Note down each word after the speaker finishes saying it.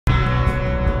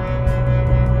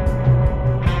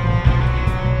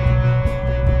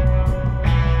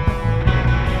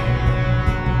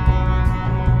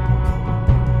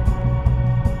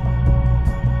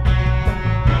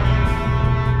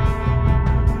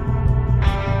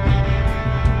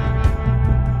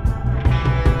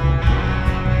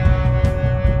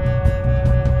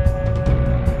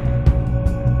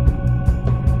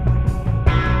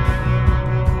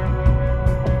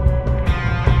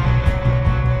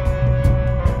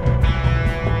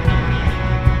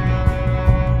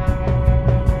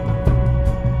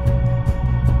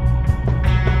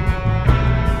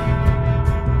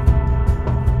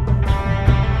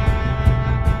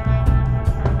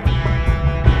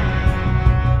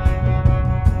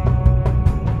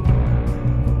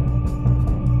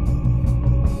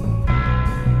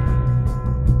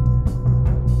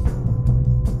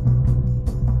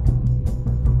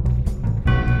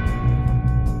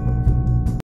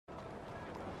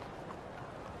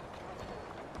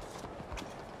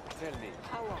gonna need?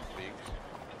 How long, Biggs?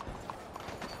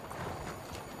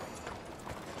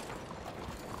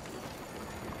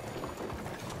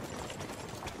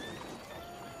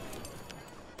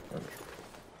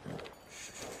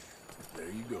 There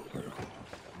you go.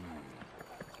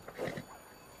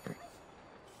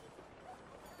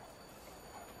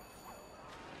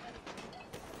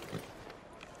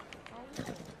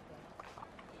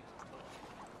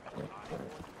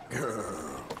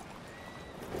 Girl.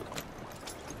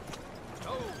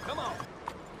 Oh, come on.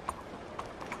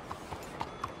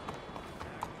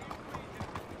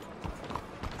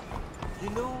 You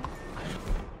know,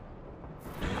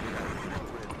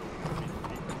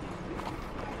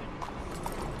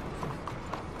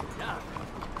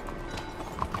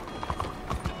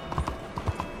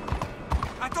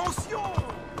 attention!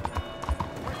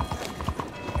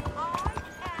 I am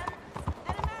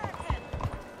an American.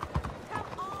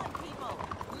 Come on, people.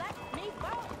 Let me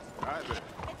vote. All right, then.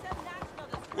 It's a national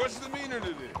disgrace. What's the meaning of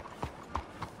this?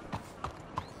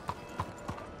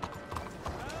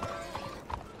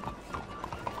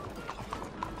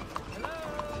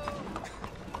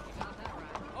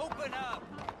 Open up!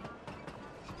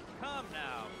 Come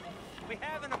now. We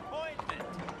have an appointment.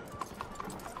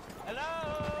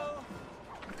 Hello?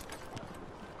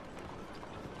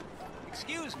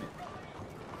 Excuse me.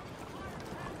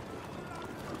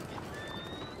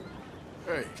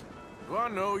 Hey, do I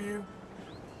know you?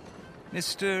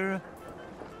 Mr.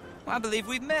 I believe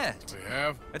we've met We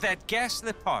have? at that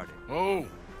ghastly party. Oh,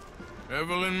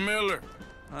 Evelyn Miller.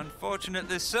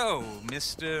 Unfortunately so,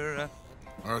 Mr.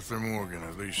 Arthur Morgan,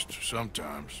 at least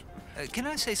sometimes. Can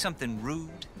I say something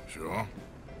rude? Sure.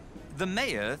 The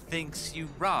mayor thinks you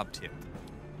robbed him.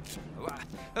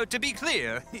 To be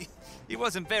clear, he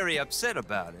wasn't very upset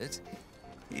about it.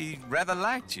 He rather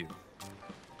liked you.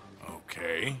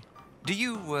 Okay. Do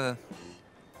you, well,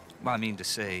 I mean to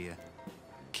say,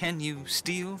 can you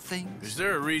steal things? Is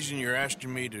there a reason you're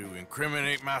asking me to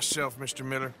incriminate myself, Mr.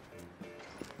 Miller?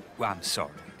 Well, I'm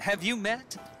sorry. Have you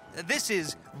met? This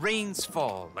is Rains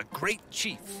Fall, a great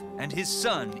chief, and his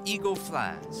son, Eagle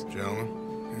Flies.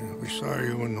 Gentlemen? We saw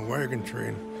you in the wagon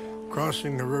train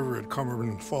crossing the river at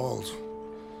Cumberland Falls.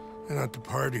 And at the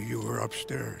party, you were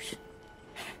upstairs.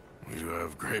 You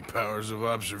have great powers of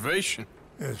observation.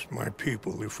 Yes, my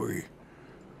people, if we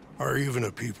are even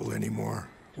a people anymore.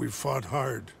 We've fought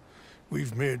hard.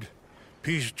 We've made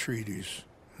peace treaties,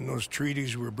 and those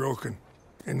treaties were broken.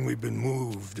 And we've been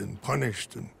moved and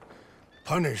punished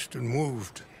and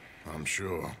moved. I'm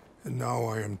sure. And now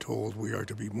I am told we are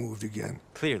to be moved again.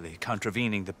 Clearly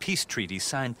contravening the peace treaty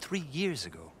signed 3 years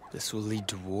ago. This will lead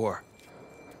to war.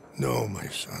 No, my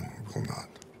son, it will not.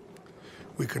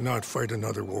 We cannot fight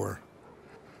another war.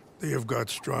 They have got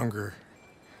stronger,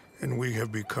 and we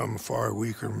have become far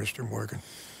weaker, Mr. Morgan.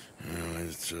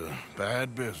 It's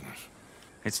bad business.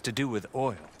 It's to do with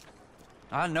oil.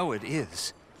 I know it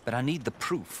is, but I need the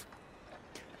proof.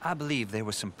 I believe there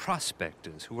were some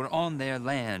prospectors who were on their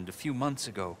land a few months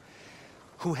ago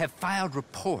who have filed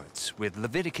reports with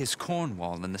Leviticus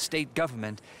Cornwall and the state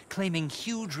government claiming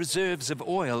huge reserves of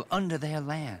oil under their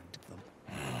land.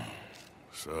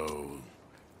 So,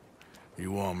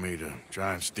 you want me to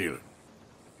try and steal it?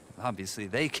 Obviously,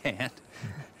 they can't.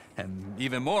 And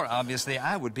even more obviously,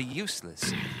 I would be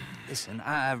useless. Listen,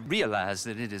 I realize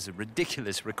that it is a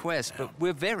ridiculous request, but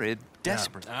we're very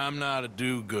desperate. Now, I'm not a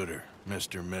do-gooder,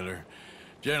 Mr. Miller.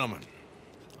 Gentlemen,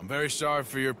 I'm very sorry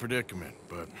for your predicament,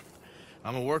 but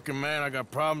I'm a working man. I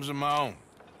got problems of my own.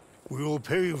 We will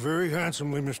pay you very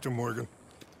handsomely, Mr. Morgan.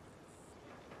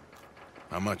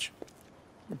 How much?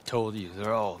 I told you,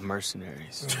 they're all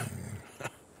mercenaries.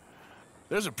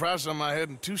 There's a price on my head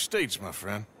in 2 states, my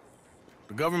friend.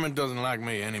 The government doesn't like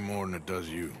me any more than it does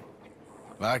you.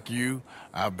 Like you,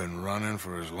 I've been running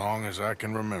for as long as I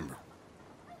can remember.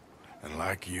 And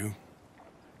like you,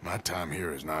 my time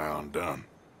here is nigh undone.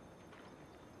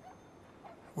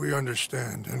 We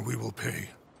understand, and we will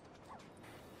pay.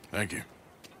 Thank you.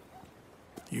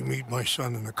 You meet my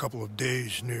son in a couple of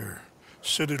days near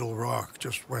Citadel Rock,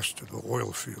 just west of the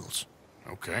oil fields.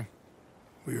 Okay.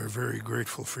 We are very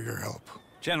grateful for your help.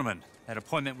 Gentlemen, that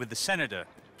appointment with the senator.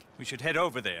 We should head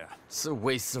over there. It's a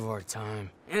waste of our time.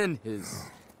 And his.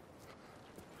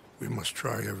 We must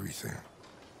try everything.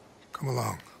 Come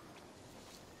along.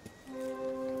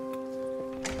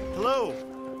 Hello,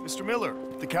 Mr. Miller.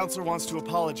 The counselor wants to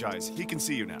apologize. He can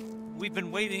see you now. We've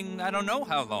been waiting I don't know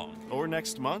how long. Or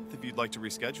next month, if you'd like to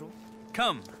reschedule.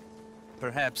 Come.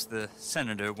 Perhaps the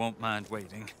senator won't mind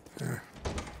waiting.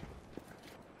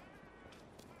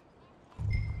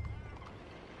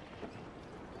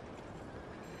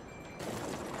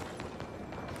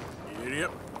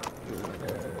 Idiot.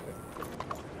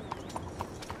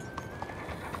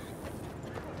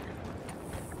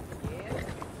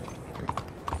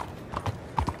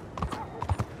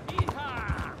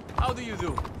 hell do you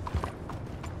do?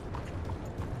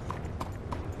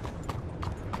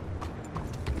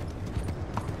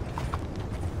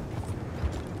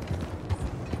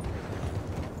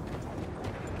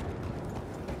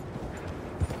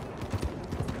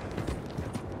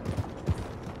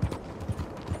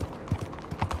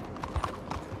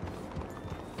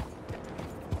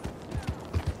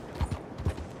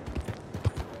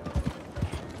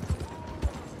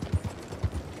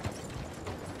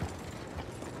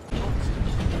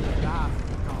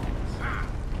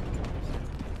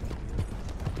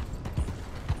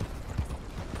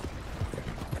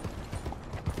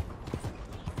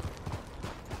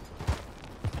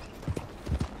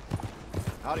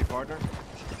 Howdy, partner.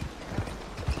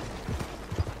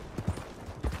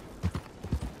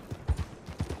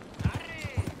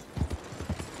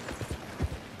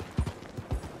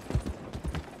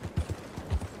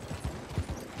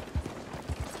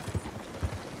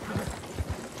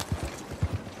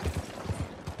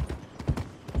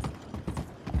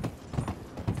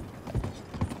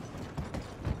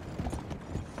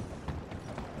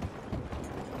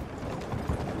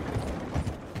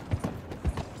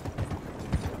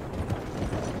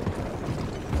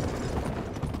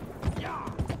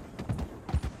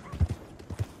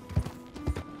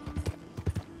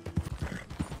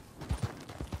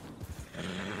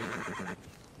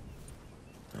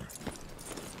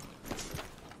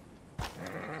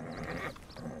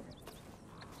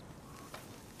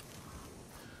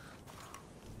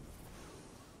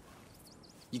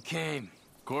 You came.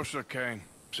 Of course I came.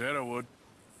 Said I would.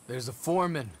 There's a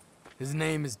foreman. His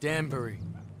name is Danbury.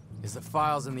 There's the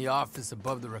files in the office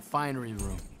above the refinery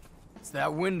room. It's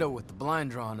that window with the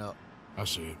blind drawn up. I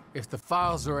see it. If the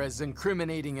files are as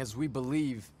incriminating as we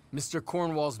believe, Mr.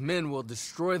 Cornwall's men will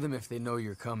destroy them if they know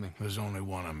you're coming. There's only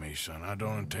one of me, son. I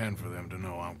don't intend for them to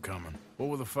know I'm coming. What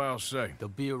will the files say? There'll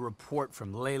be a report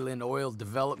from Leyland Oil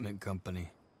Development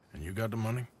Company. And you got the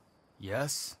money?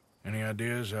 Yes? Any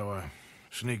ideas how I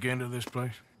sneak into this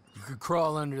place? You could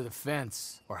crawl under the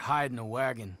fence or hide in a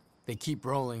wagon. They keep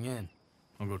rolling in.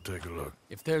 I'll go take a look.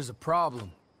 If there's a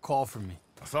problem, call for me.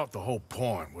 I thought the whole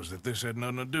point was that this had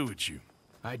nothing to do with you.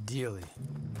 Ideally.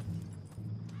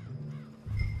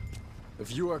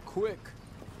 If you are quick,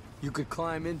 you could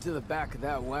climb into the back of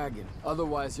that wagon.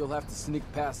 Otherwise, you'll have to sneak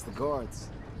past the guards.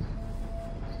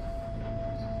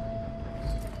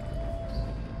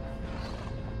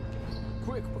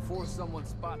 Quick, before someone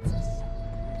spots us.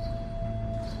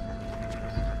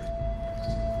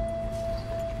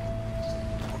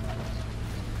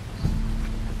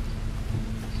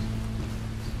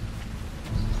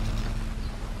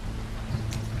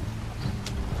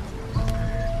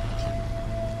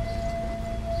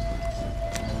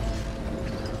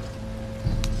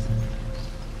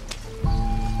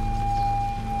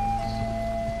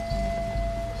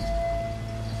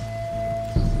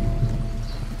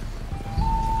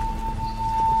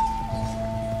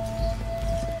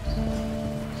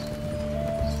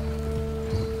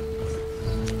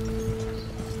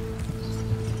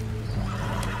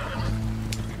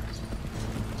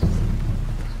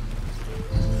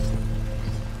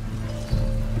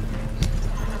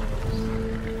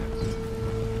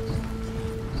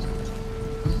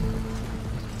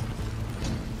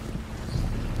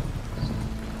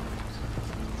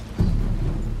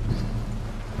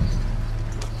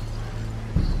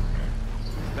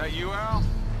 That you, Al?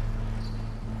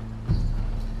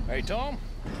 Hey, Tom?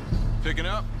 Picking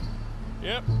up?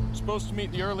 Yep, supposed to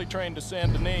meet the early train to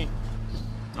Saint Denis.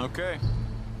 Okay.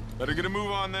 Better get a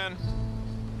move on then.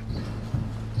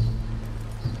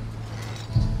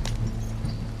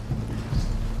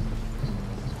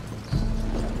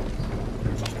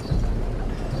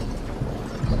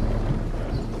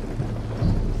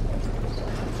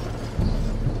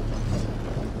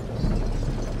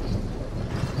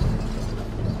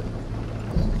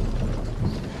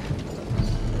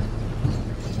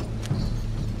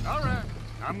 All right,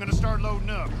 I'm gonna start loading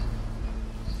up.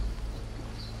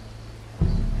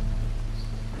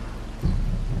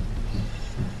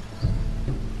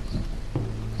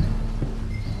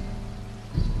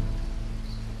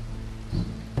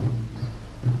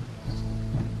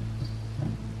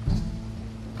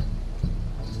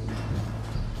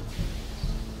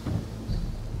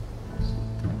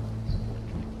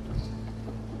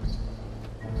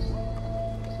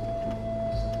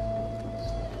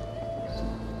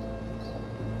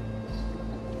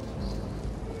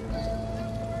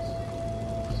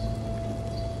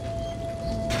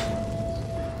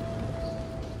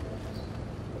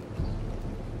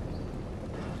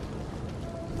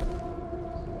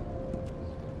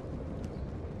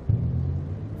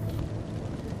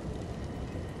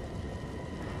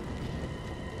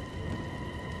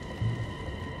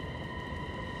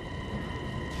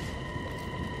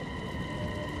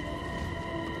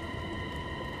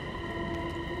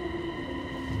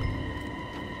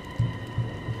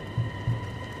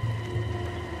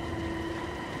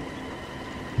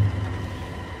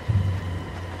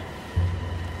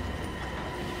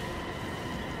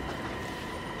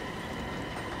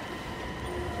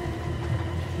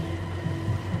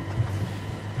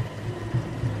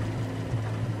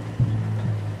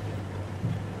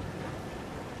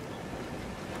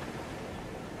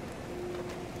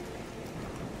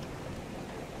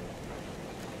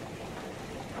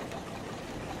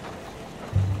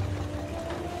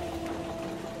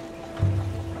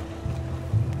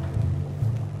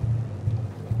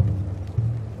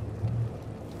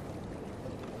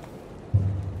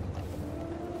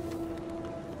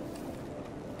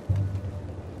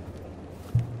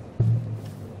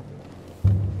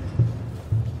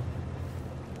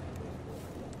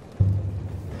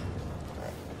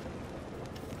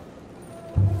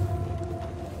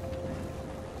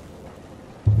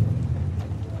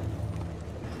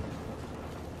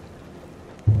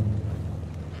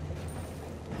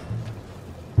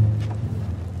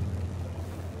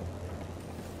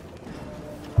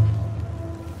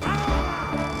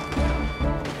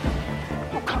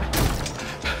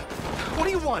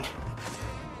 one.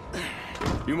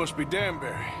 You must be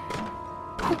Danbury.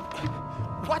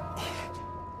 What?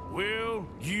 Will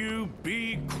you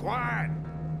be quiet?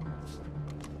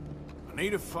 I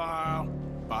need a file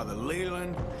by the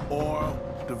Leland Oil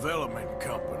Development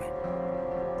Company.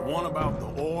 The one about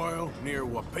the oil near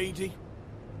Wapiti.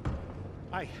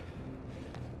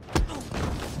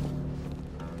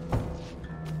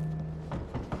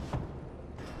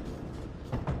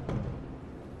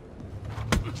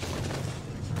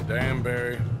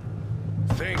 Danbury,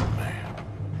 think, man.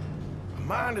 A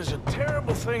mind is a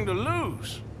terrible thing to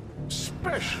lose,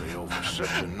 especially over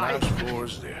such a nice floor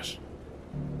as this.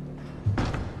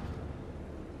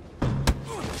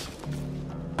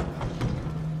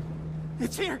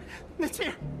 It's here. It's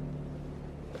here.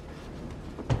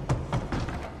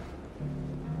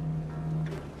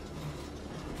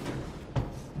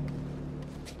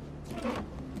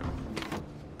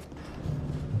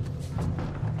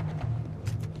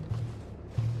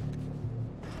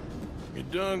 You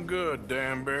done good,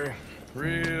 Danbury.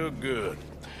 Real good.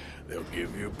 They'll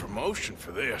give you a promotion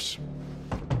for this.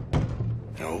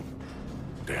 No,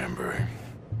 Danbury.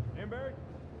 Danbury?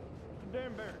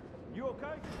 Danbury, you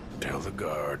okay? Tell the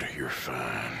guard you're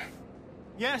fine.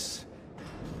 Yes.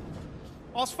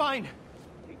 All's fine.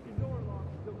 Keep your door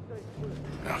locked until the day's clear.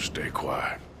 Now stay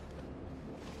quiet.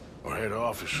 Or head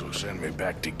office will send me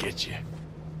back to get you.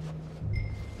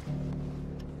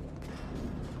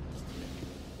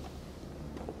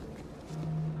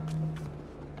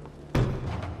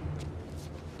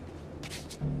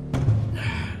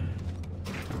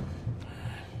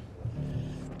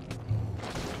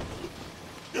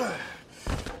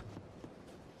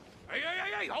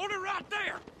 Hey, hold it right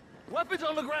there. Weapons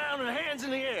on the ground and hands in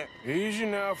the air. Easy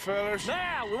now, fellas.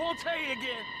 Now, we won't tell you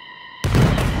again.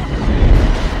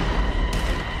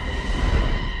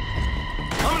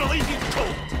 I'm gonna leave you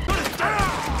cold.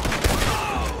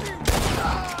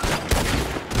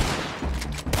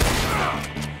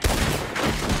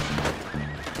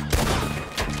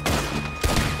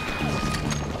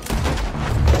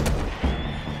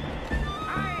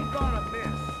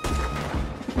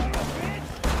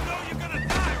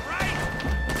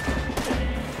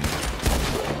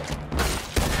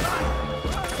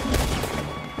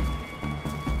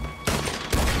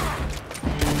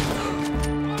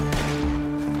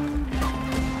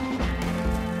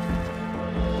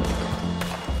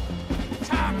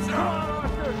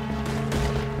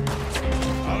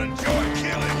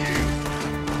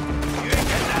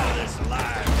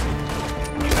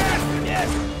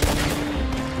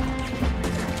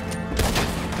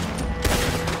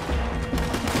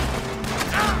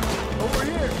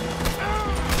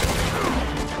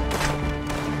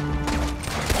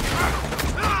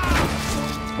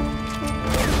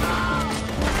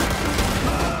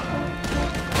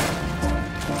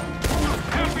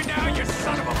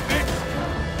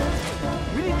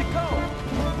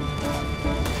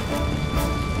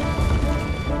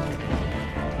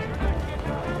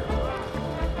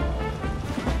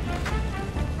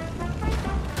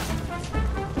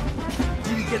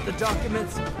 Get the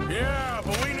documents? Yeah,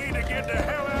 but we need to get the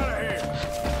hell out of here.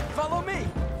 Follow me.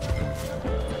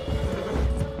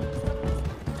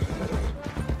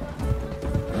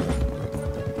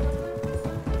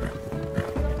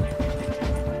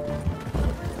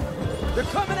 They're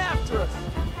coming after us.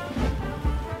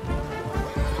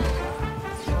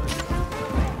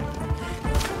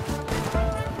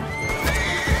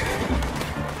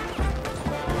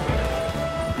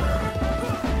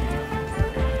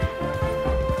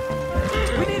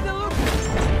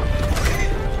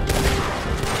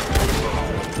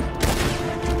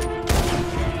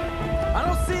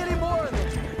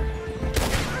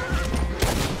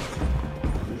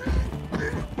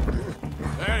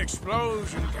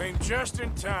 Explosion came just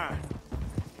in time.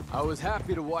 I was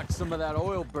happy to watch some of that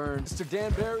oil burn. Mr.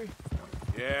 Danbury?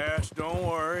 Yes, don't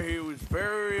worry. He was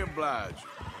very obliging.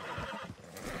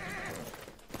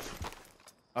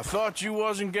 I thought you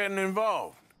wasn't getting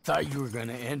involved. Thought you were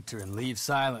gonna enter and leave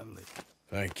silently.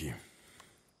 Thank you.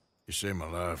 You saved my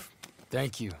life.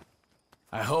 Thank you.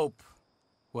 I hope.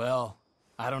 Well,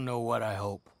 I don't know what I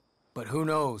hope. But who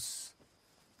knows?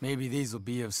 Maybe these will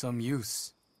be of some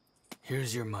use.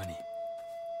 Here's your money.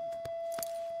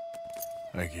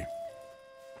 Thank you.